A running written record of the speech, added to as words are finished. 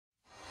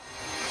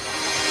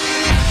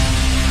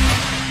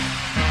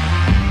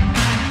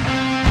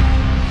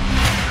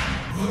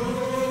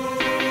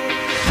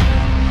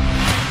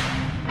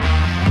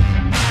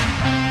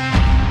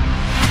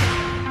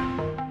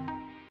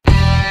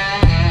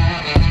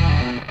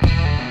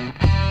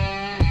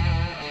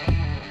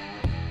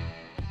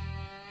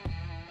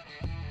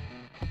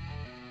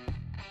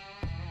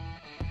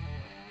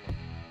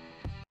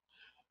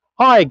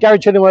Hi, Gary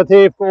Chillingworth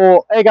here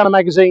for Airgun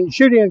Magazine,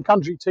 Shooting and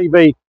Country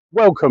TV.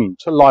 Welcome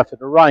to Life at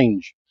the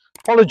Range.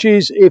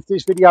 Apologies if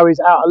this video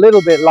is out a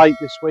little bit late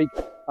this week.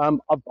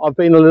 I've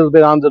been a little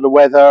bit under the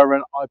weather,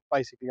 and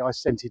I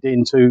sent it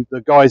in to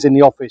the guys in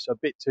the office a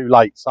bit too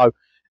late, so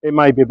it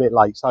may be a bit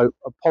late. So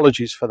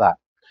apologies for that.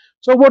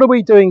 So what are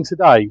we doing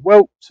today?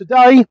 Well,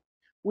 today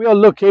we are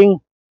looking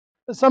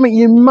at something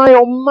you may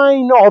or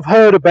may not have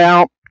heard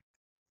about: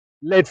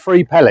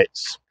 lead-free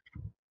pellets.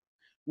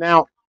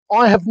 Now,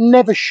 I have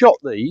never shot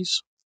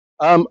these,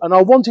 and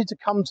I wanted to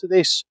come to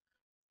this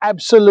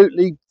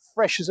absolutely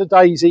fresh as a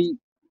daisy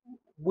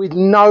with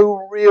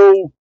no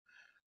real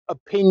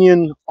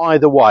opinion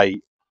either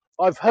way.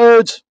 I've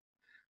heard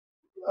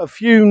a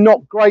few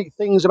not great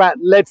things about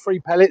lead-free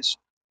pellets,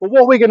 but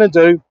what we're going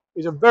to do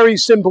is a very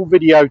simple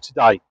video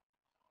today.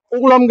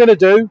 All I'm going to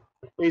do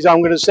is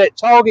I'm going to set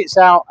targets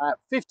out at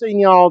 15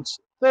 yards,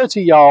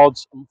 30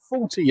 yards and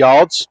 40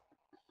 yards.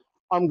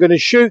 I'm going to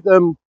shoot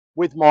them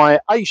with my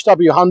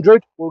HW100.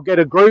 We'll get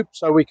a group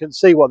so we can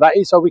see what that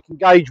is, so we can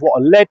gauge what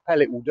a lead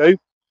pellet will do.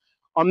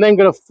 I'm then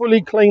going to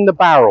fully clean the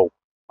barrel.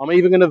 I'm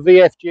even going to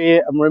VFG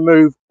it and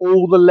remove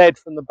all the lead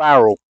from the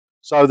barrel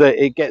so that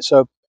it gets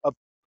a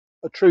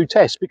true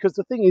test, because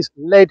the thing is,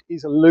 lead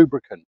is a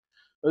lubricant.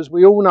 As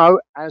we all know,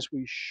 as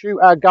we shoot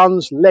our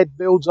guns, lead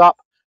builds up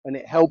and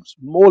it helps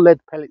more lead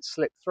pellets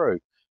slip through.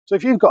 So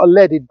if you've got a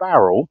leaded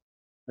barrel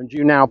and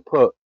you now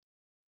put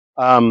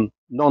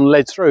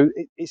non-lead through,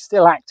 it's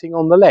still acting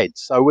on the lead.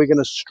 So we're going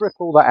to strip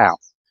all that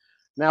out.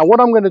 Now what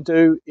I'm going to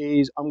do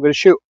is I'm going to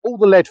shoot all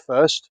the lead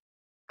first,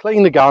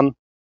 clean the gun,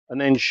 and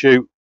then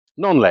shoot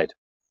non-lead.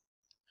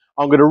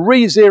 I'm going to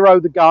re-zero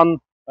the gun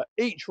at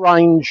each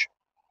range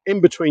in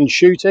between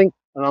shooting,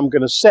 and I'm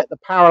going to set the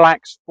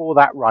parallax for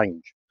that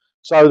range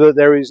so that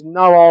there is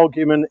no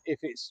argument if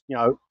it's, you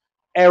know,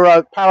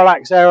 error,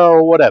 parallax error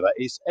or whatever.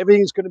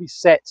 Everything's going to be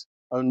set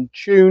and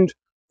tuned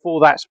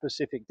for that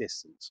specific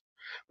distance.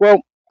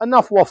 Well,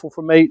 enough waffle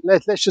from me.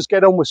 Let's just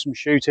get on with some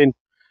shooting,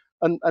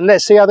 and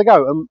let's see how they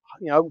go. And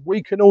you know,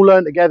 we can all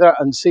learn together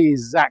and see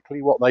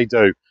exactly what they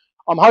do.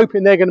 I'm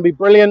hoping they're going to be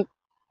brilliant.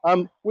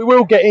 We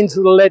will get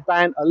into the lead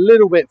ban a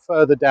little bit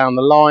further down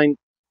the line.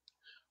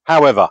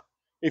 However,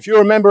 if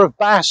you're a member of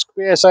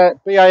BASA,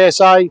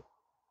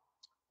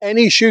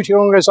 any shooting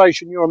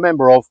organisation you're a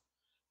member of,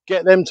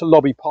 get them to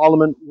lobby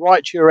Parliament,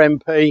 write to your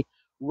MP,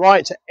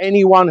 write to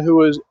anyone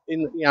who is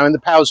in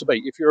the powers that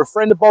be. If you're a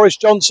friend of Boris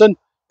Johnson,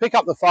 pick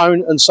up the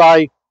phone and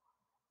say,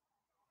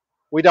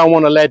 we don't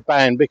want a lead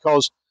ban,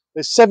 because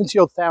there's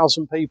 70-odd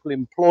thousand people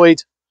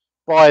employed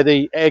by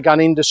the airgun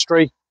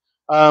industry.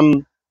 I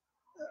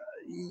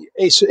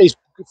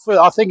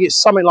think it's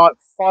something like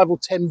 5 or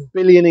 10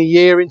 billion a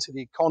year into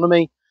the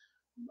economy.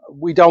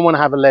 We don't want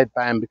to have a lead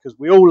ban because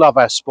we all love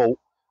our sport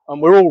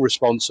and we're all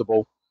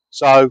responsible.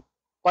 So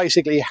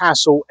basically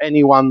hassle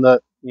anyone that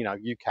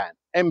you can.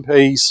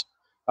 MPs,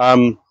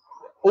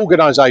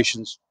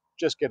 organisations,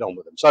 just get on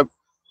with them. So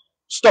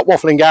stop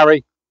waffling,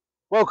 Gary.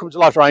 Welcome to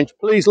Life Range.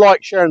 Please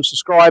like, share and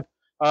subscribe.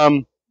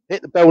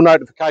 Hit the bell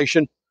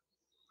notification,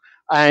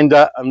 and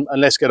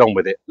let's get on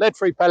with it.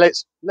 Lead-free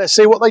pellets, let's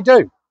see what they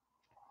do.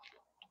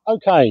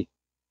 Okay,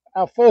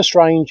 our first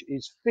range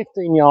is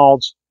 15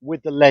 yards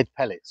with the lead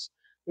pellets.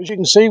 As you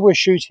can see, we're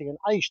shooting an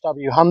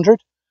HW100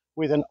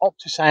 with an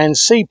Optisan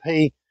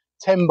CP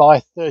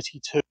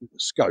 10x32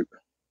 scope.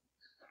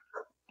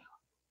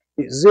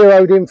 It's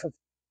zeroed in for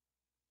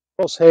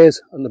crosshairs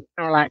and the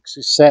parallax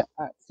is set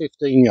at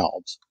 15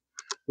 yards.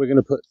 We're going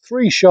to put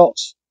 3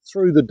 shots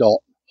through the dot,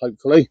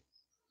 hopefully.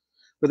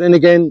 But then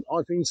again,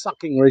 I've been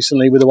sucking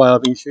recently with the way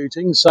I've been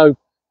shooting, so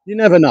you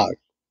never know.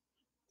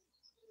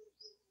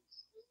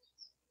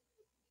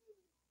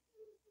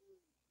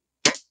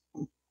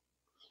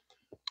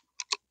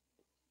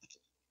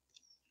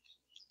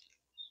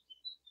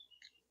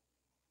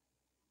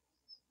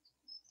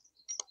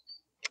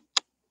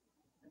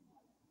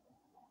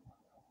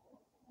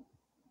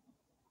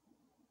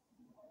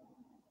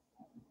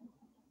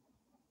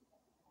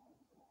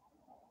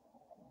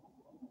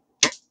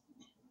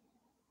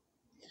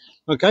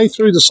 Okay,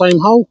 through the same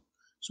hole.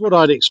 It's what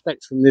I'd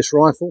expect from this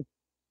rifle.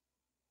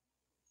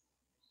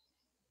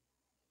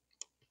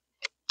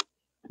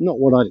 Not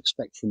what I'd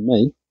expect from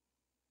me.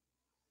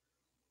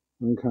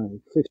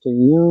 Okay,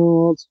 15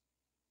 yards.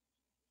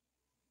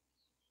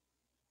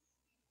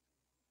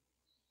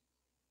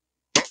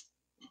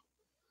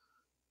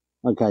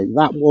 Okay,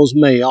 that was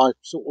me. I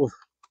sort of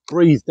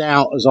breathed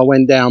out as I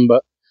went down,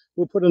 but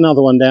we'll put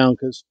another one down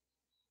because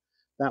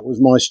that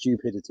was my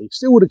stupidity.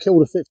 Still would have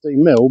killed a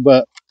 15 mil,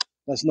 but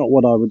that's not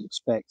what I would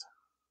expect.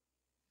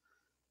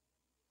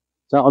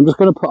 So I'm just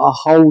going to put a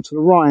hole to the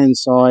right hand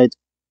side.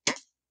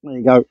 There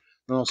you go.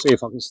 And I'll see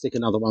if I can stick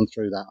another one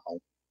through that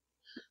hole.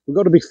 We've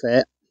got to be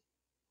fair.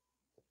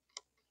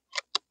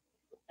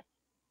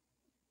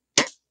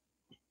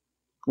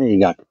 There you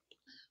go. I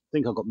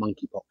think I've got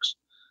monkeypox.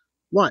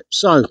 Right,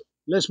 so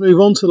let's move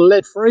on to the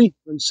lead-free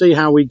and see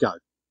how we go.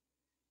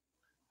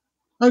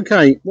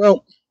 Okay,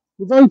 well,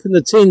 we've opened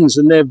the tins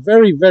and they're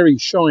very, very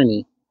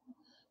shiny.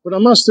 But I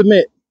must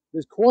admit,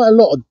 there's quite a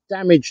lot of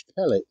damaged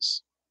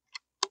pellets.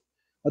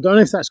 I don't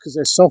know if that's because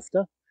they're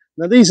softer.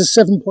 Now these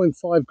are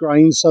 7.5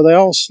 grains, so they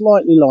are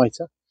slightly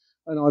lighter,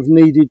 and I've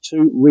needed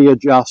to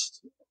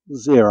readjust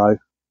 0,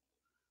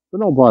 but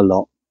not by a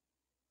lot.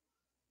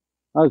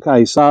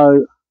 Okay,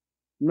 so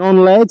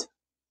non-lead.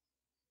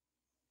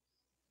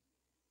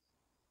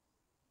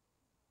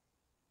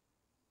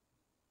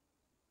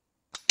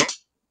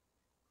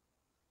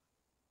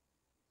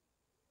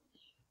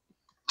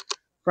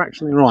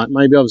 Fractionally right,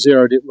 maybe I've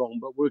zeroed it wrong,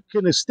 but we're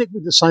going to stick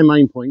with the same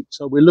aim point,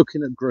 so we're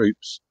looking at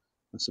groups.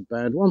 That's a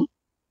bad one.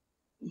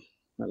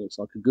 That looks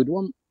like a good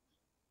one.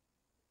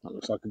 That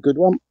looks like a good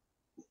one.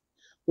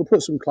 We'll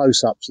put some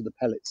close-ups of the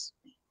pellets.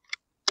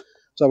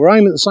 So we're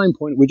aiming at the same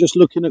point, we're just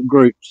looking at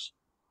groups.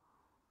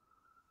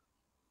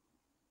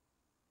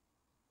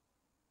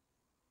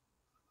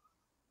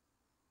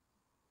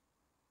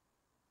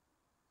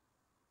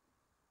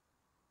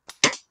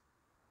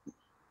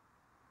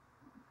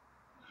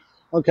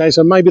 Okay,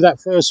 so maybe that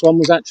first one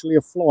was actually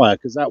a flyer,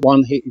 because that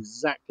one hit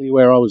exactly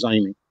where I was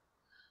aiming.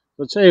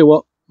 So I'll tell you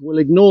what, we'll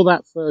ignore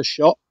that first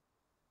shot.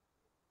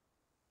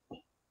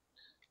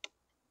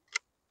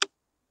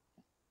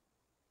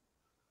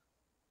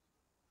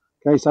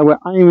 Okay, so we're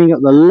aiming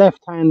at the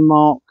left-hand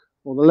mark,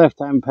 or the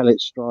left-hand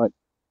pellet strike.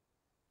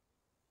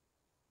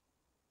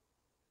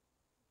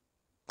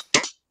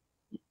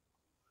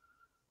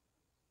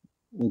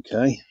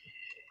 Okay.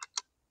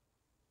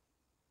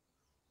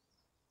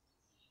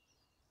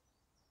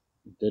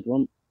 Dead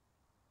one.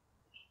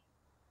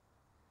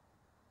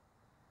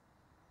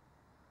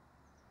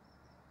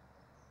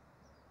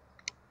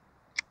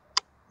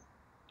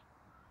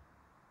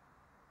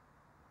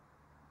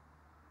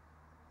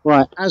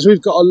 Right, as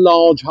we've got a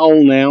large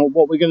hole now,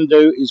 what we're going to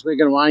do is we're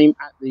going to aim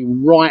at the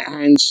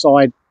right-hand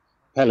side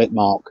pellet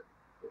mark,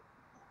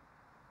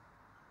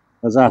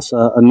 as that's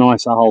a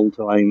nicer hole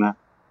to aim at.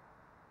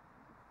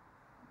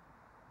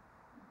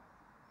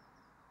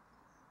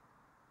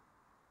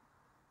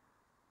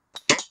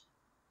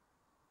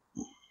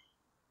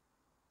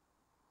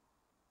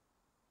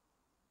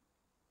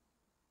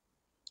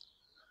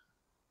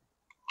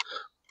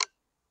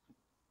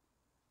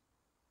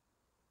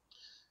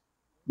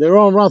 There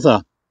are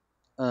other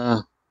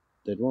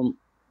dead one.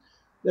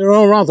 There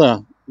are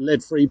other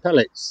lead-free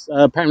pellets.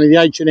 Apparently, the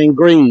H&N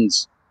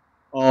greens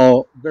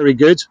are very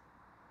good,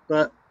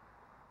 but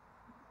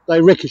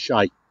they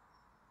ricochet.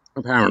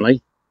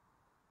 Apparently,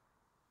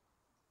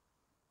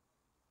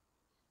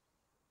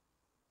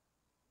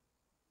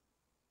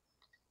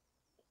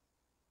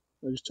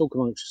 so just talk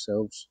amongst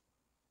yourselves.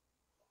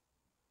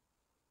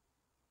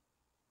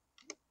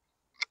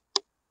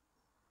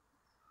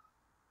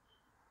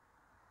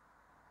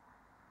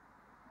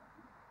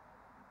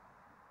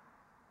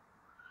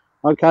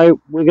 Okay,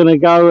 we're going to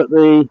go at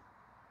the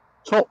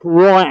top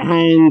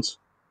right-hand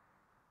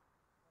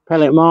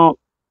pellet mark.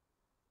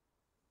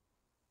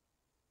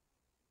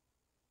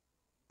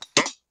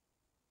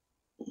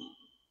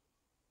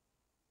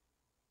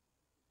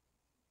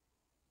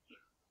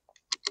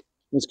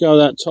 Let's go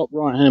at that top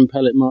right-hand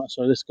pellet mark.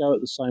 So let's go at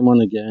the same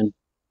one again.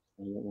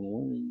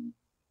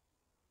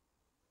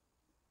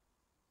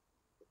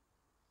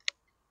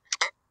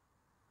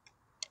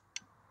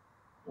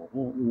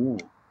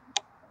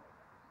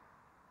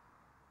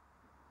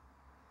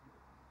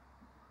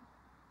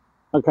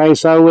 Okay,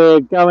 so we're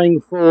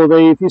going for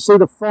the, if you see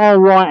the far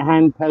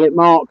right-hand pellet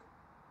mark,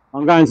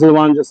 I'm going to the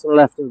one just to the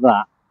left of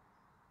that.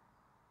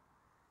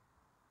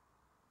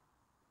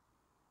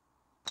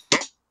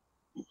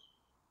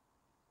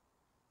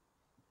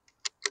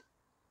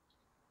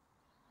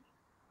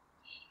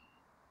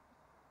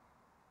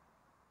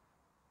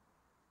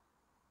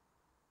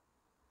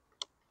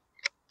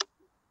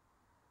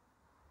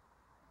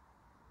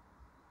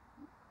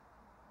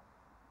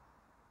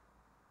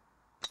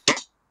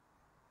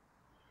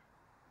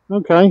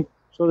 Okay,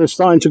 so they're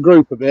starting to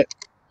group a bit.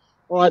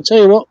 All right, tell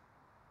you what,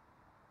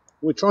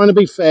 we're trying to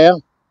be fair.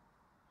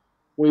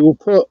 We will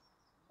put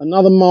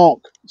another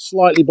mark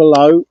slightly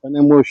below, and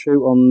then we'll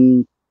shoot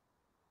on.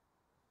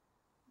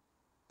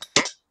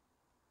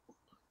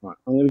 Right,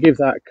 I'm going to give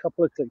that a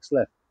couple of clicks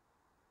left.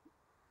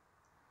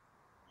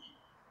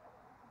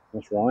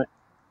 That's right.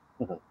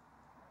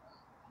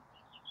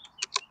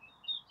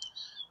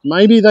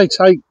 Maybe they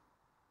take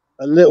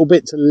a little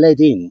bit to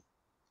lead in,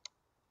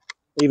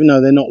 even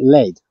though they're not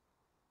lead.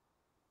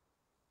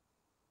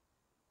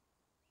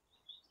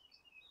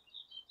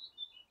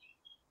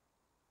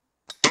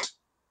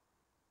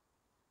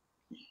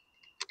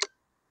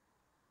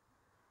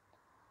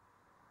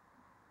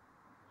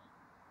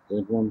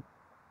 Good one.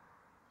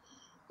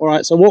 All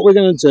right, so what we're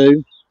going to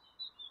do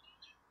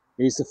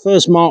is the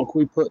first mark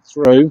we put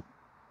through,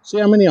 see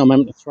how many I'm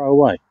having to throw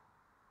away.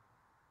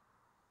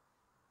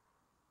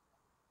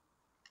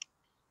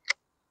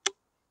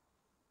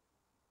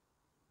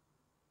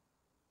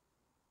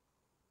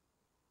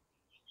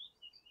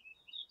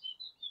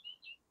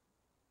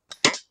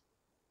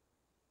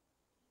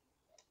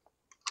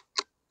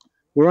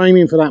 We're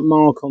aiming for that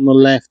mark on the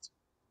left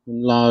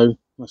and low.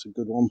 That's a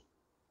good one.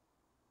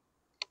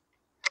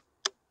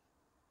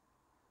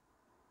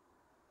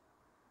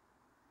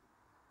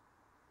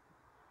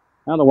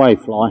 Out of the way,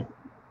 fly.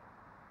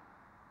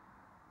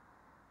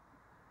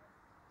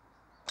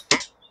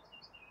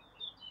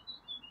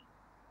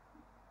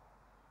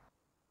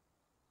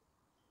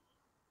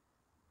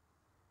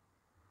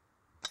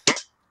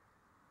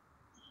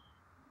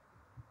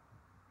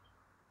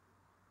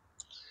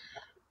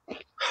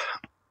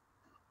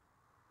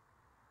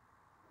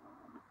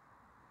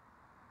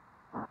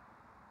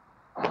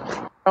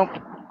 Well,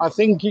 I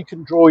think you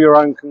can draw your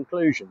own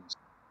conclusions.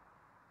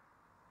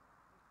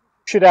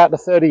 Push it out to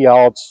 30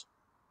 yards.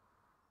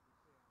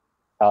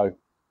 Go.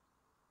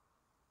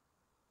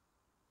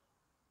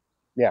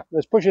 Yeah,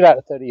 let's push it out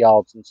to 30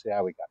 yards and see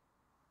how we go.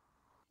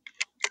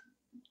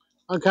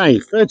 Okay,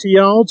 30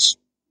 yards.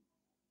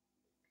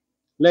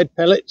 Lead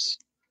pellets.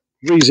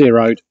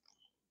 Re-zeroed.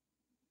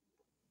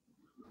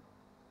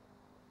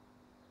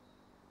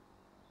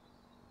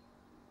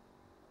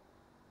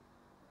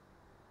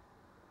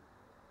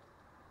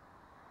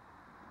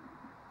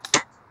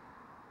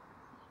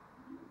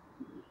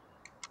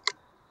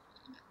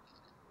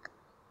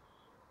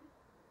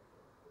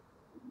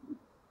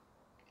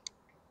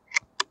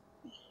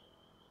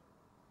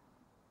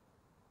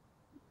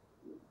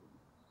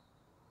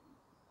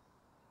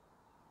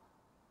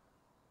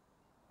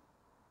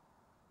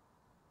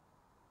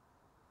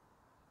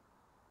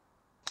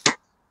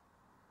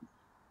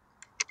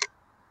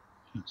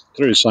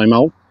 Through the same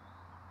hole.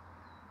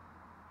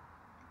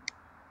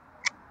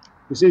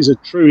 This is a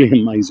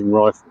truly amazing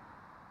rifle.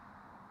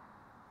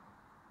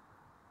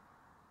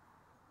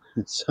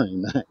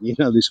 Saying that, you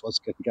know this one's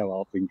going to go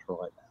half inch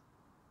right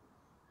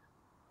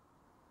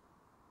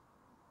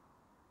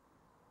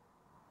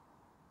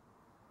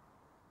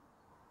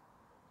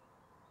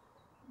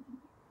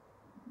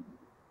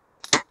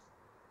now.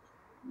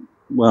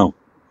 Well,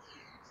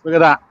 look at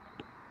that.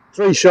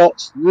 3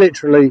 shots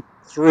literally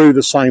through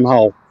the same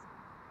hole.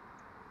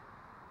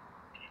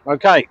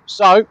 Okay,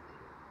 so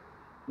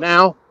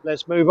now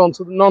let's move on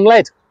to the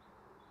non-lead.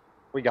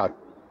 We go.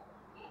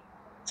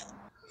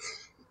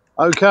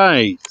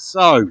 Okay,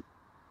 so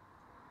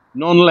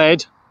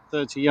non-lead,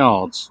 30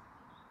 yards.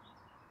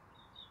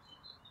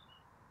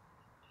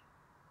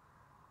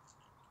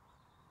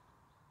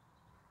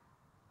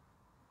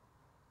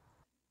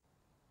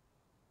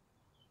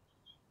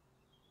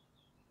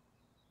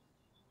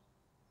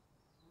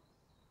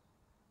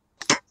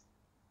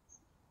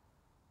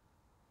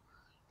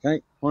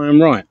 Okay, I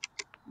am right.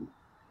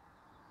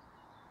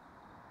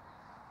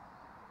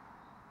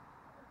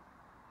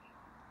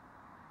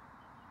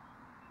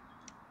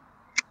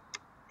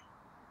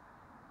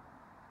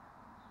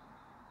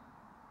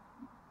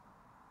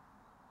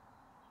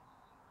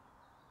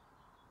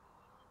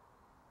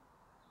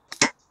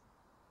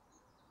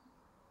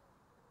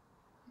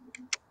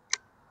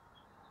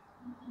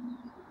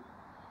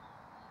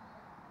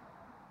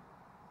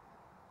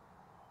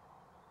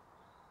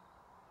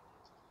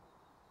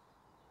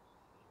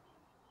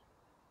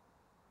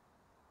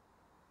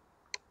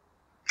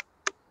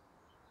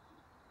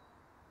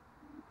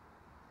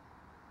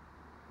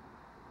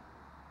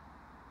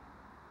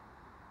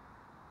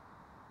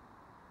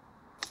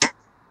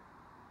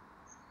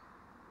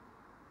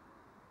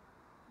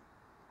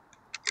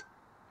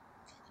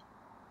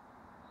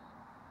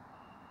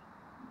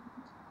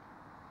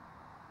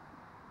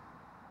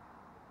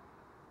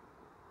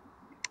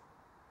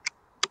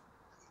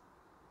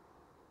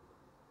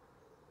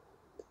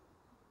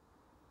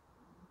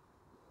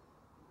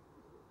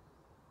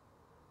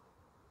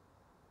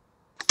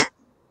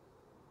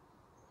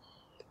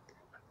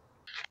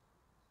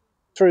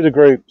 Through the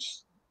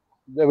groups,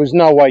 there was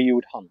no way you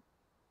would hunt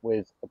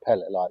with a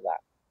pellet like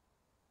that.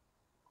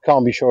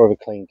 Can't be sure of a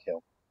clean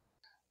kill.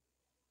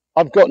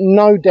 I've got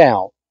no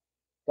doubt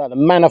that the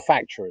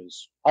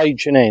manufacturers,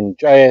 H&N,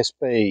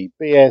 JSB,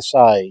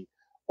 BSA,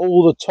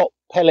 all the top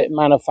pellet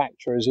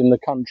manufacturers in the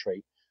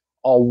country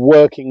are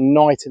working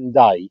night and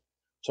day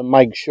to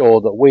make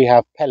sure that we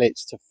have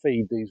pellets to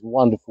feed these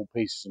wonderful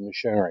pieces of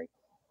machinery.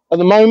 At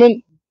the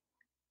moment,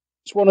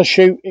 just want to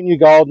shoot in your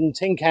garden,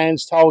 tin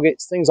cans,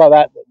 targets, things like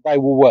that, they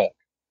will work.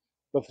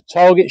 But for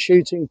target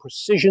shooting,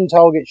 precision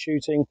target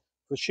shooting,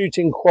 for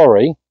shooting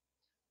quarry,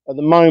 at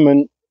the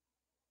moment,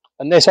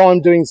 unless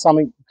I'm doing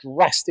something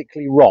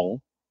drastically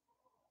wrong,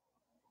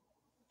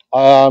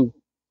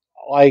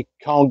 I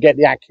can't get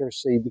the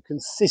accuracy, the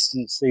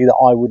consistency that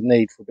I would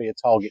need for be a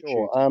target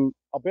shooter.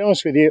 I'll be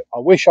honest with you, I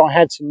wish I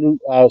had some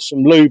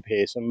lube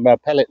here, some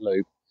pellet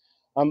lube.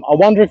 I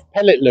wonder if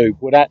pellet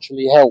lube would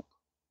actually help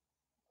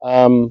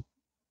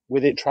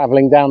with it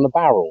travelling down the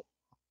barrel.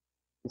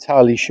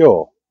 Entirely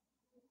sure.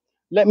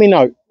 Let me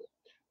know.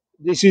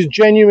 This is a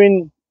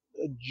genuine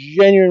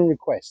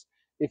request.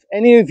 If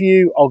any of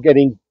you are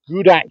getting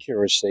good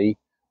accuracy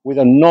with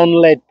a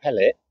non-lead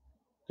pellet,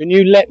 can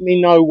you let me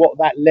know what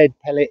that lead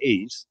pellet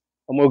is,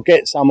 and we'll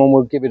get some and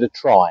we'll give it a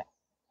try.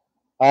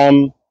 I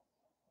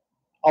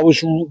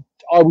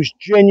was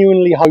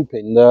genuinely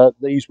hoping that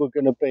these were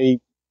going to be,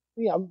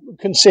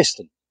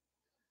 consistent.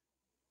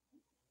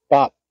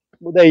 But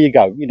well, there you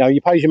go.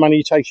 You pay your money,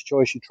 you take your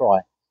choice, you try.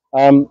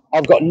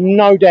 I've got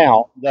no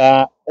doubt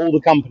that all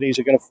the companies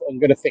are going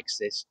to fix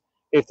this.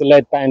 if the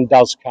lead ban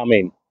does come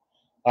in.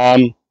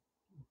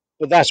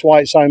 But that's why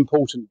it's so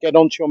important. Get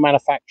onto your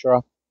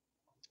manufacturer,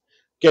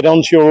 get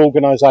onto your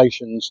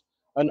organisations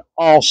and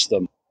ask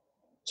them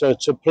to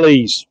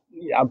please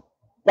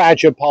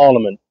badger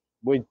Parliament.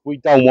 We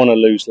don't want to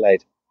lose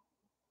lead.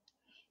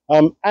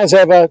 As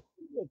ever,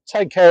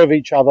 take care of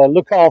each other,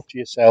 look after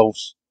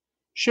yourselves,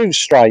 shoot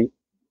straight,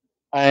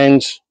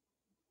 and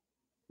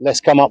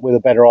let's come up with a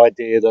better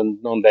idea than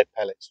non-lead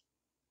pellets.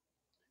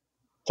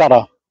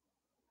 Ta-da.